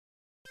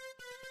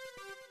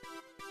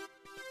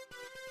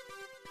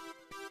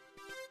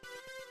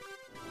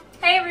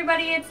Hey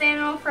everybody, it's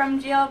Zaniel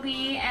from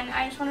GLB, and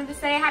I just wanted to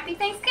say happy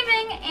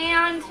Thanksgiving.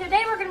 And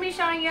today we're going to be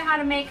showing you how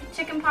to make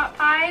chicken pot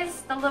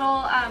pies, the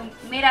little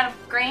made out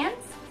of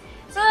Grands.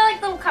 So they're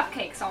like little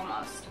cupcakes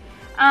almost.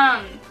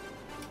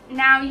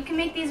 Now you can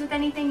make these with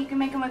anything. You can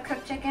make them with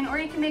cooked chicken, or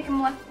you can make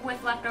them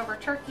with leftover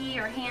turkey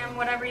or ham,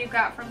 whatever you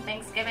got from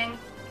Thanksgiving.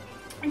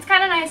 It's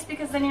kind of nice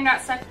because then you're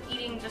not stuck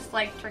eating just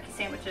like turkey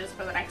sandwiches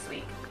for the next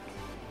week.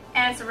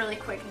 And it's a really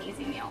quick and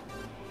easy meal.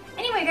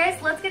 Anyway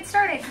guys, let's get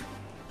started.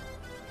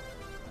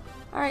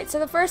 Alright, so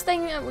the first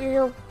thing that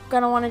we're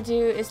going to want to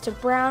do is to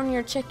brown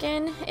your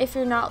chicken if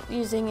you're not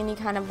using any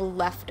kind of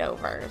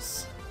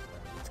leftovers.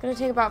 It's going to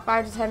take about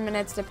 5 to 10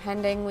 minutes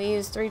depending. We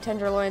used 3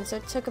 tenderloins, so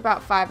it took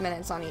about 5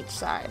 minutes on each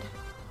side.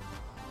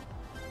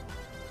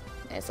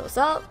 Nice little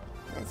salt,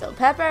 nice little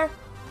pepper.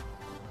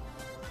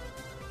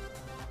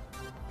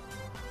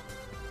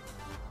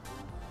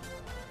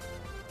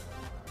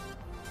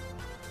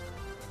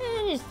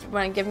 And you just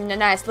want to give them a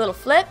nice little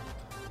flip.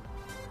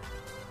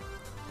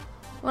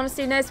 Want to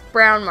see nice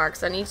brown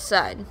marks on each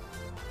side.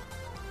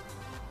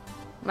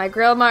 My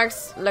grill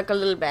marks look a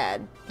little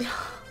bad.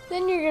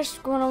 Then you're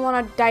just going to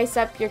want to dice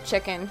up your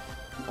chicken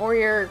or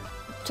your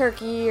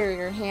turkey or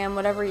your ham,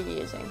 whatever you're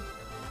using.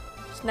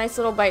 Just nice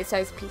little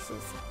bite-sized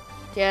pieces.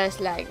 Just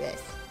like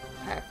this.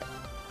 Perfect.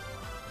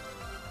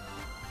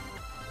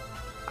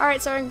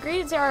 Alright, so our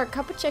ingredients are a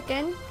cup of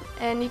chicken,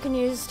 and you can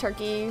use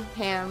turkey,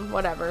 ham,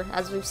 whatever,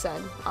 as we've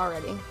said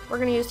already. We're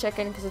going to use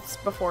chicken because it's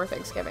before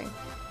Thanksgiving.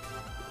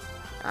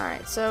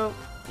 Alright, so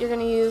you're going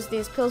to use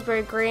these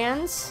Pillsbury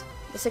Grands,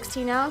 the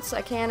 16 ounce,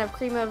 a can of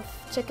cream of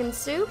chicken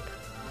soup.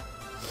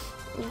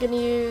 You're going to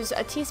use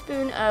a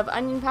teaspoon of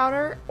onion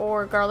powder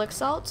or garlic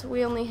salt.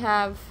 We only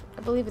have,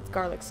 I believe it's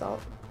garlic salt.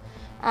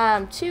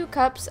 2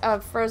 cups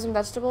of frozen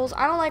vegetables.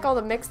 I don't like all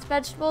the mixed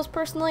vegetables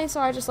personally,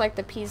 so I just like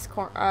the peas,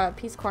 corn,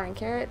 and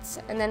carrots.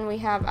 And then we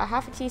have a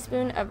half a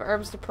teaspoon of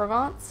herbs de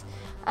Provence,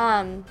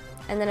 and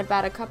then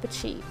about a cup of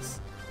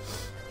cheese.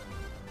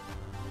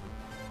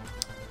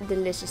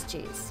 Delicious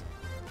cheese.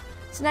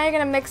 So now you're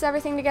going to mix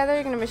everything together.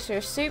 You're going to mix your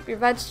soup, your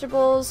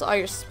vegetables, all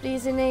your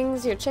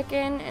seasonings, your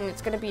chicken, and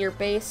it's going to be your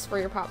base for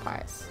your pot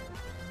pies.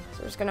 So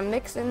we're just going to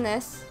mix in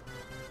this.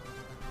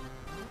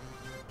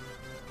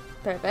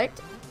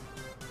 Perfect.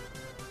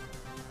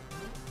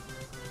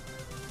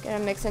 Going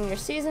to mix in your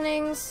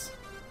seasonings.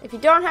 If you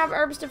don't have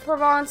herbs de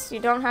Provence, you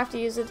don't have to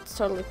use it. It's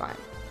totally fine.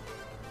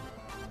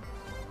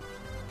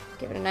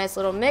 Give it a nice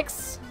little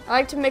mix. I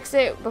like to mix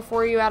it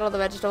before you add all the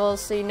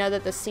vegetables so you know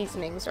that the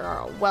seasonings are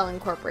all well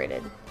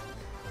incorporated.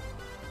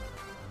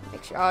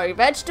 Make sure all your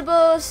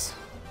vegetables,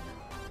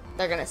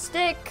 they're gonna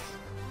stick.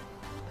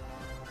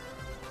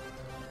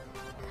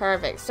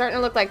 Perfect. Starting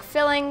to look like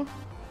filling.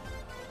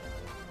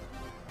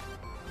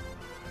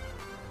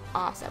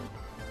 Awesome.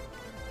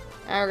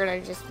 Now we're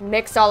gonna just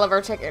mix all of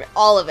our chicken.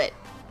 All of it.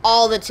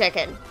 All the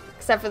chicken.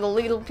 Except for the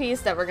little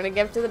piece that we're gonna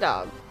give to the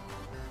dog.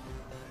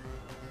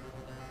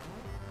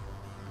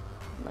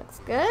 Looks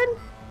good.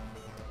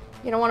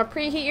 You're going to want to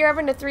preheat your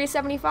oven to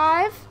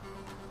 375.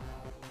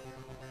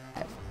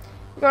 You're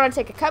going to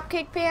take a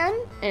cupcake pan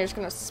and you're just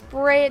going to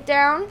spray it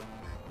down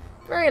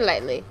very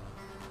lightly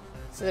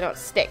so they don't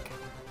stick.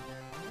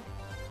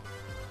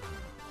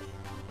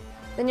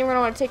 Then you're going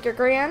to want to take your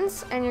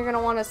Grands and you're going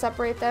to want to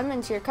separate them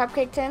into your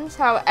cupcake tins,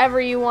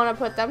 however you want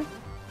to put them.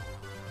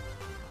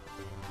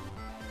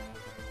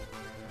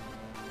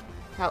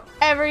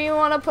 However you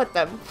want to put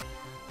them.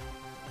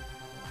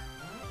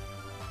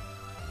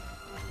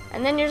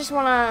 And then you're just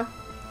gonna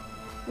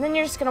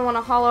want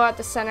to hollow out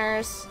the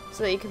centers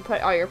so that you can put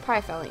all your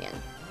pie filling in.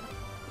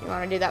 You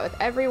want to do that with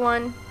every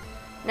one.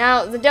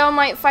 Now the dough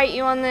might fight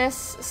you on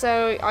this,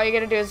 so all you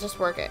gotta do is just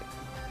work it.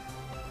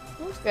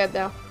 Looks good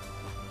though.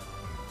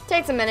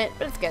 Takes a minute,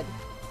 but it's good.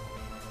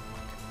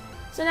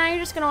 So now you're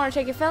just gonna want to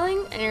take your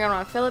filling and you're gonna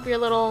want to fill up your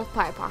little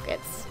pie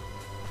pockets.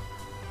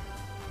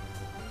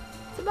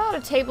 It's about a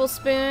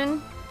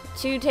tablespoon,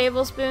 2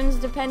 tablespoons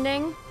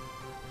depending.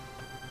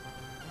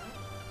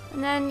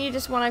 And then you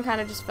just want to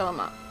kind of just fill them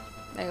up.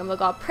 Make them look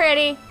all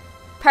pretty.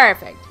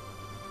 Perfect.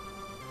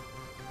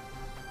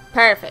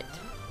 Perfect.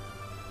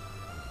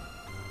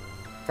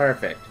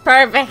 Perfect.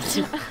 Perfect.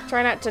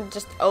 Try not to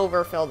just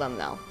overfill them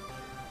though.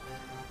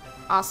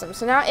 Awesome.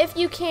 So now if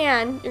you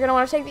can, you're going to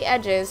want to take the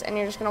edges and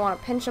you're just going to want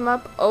to pinch them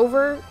up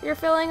over your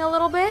filling a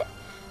little bit.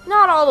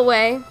 Not all the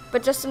way,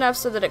 but just enough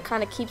so that it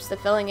kind of keeps the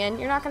filling in.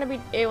 You're not going to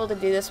be able to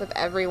do this with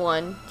every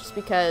one just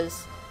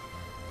because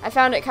I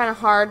found it kind of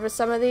hard with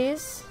some of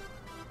these.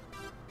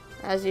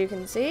 As you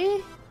can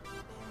see.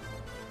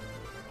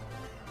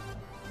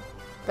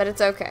 But it's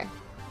okay.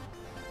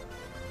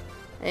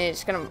 And you're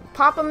just going to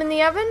pop them in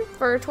the oven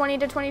for 20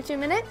 to 22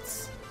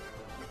 minutes.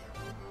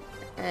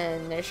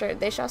 And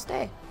they shall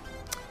stay.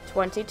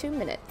 22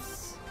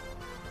 minutes.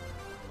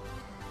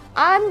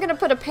 I'm going to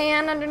put a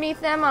pan underneath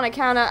them on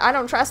account of I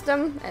don't trust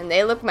them and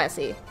they look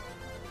messy.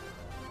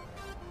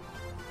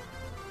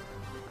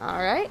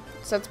 Alright,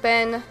 so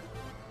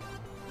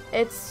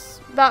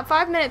it's about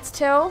 5 minutes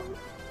till.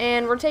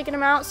 And we're taking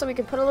them out so we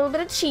can put a little bit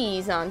of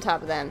cheese on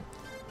top of them.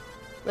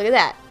 Look at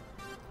that.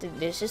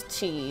 delicious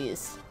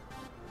cheese.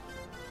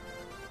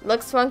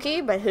 Looks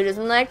funky, but who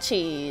doesn't like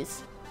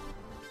cheese?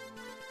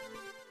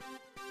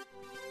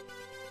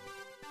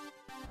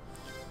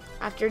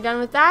 After you're done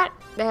with that,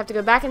 they have to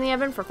go back in the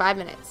oven for 5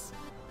 minutes.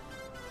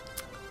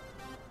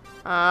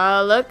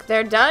 Oh, look,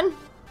 they're done.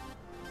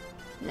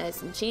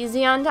 Nice and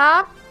cheesy on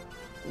top.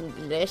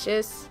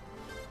 Delicious.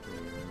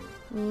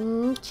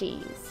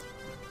 Cheese.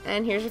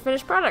 And here's your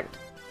finished product.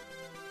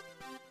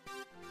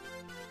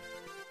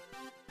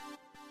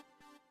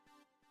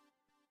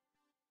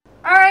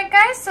 Alright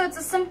guys, so it's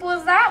as simple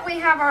as that. We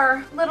have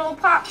our little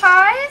pot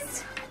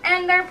pies,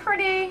 and they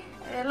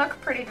look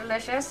pretty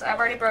delicious. I've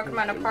already broken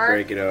mine apart.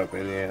 Break it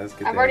open, yeah. Let's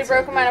get I've already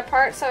broken mine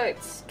apart so it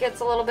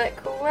gets a little bit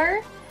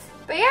cooler.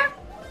 But yeah,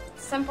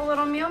 simple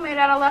little meal made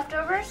out of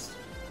leftovers.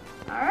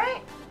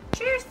 Alright,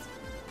 cheers.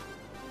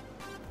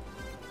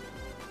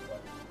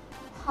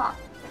 Huh.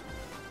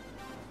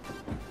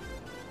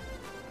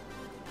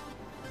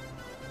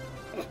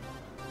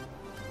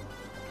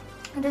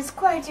 It is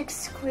quite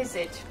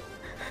exquisite.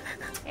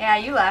 Yeah,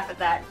 you laugh at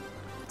that.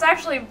 It's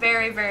actually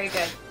very, very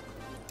good.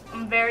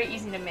 And very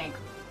easy to make.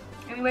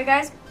 Anyway,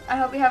 guys, I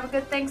hope you have a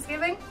good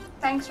Thanksgiving.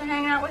 Thanks for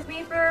hanging out with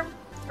me for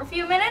a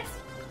few minutes.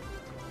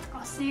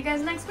 I'll see you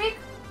guys next week.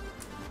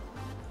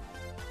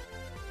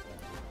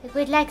 I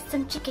would like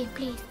some chicken,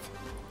 please.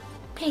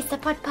 Please, a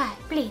pot pie,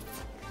 please.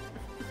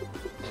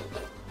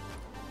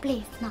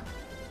 Please, no.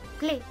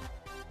 Please.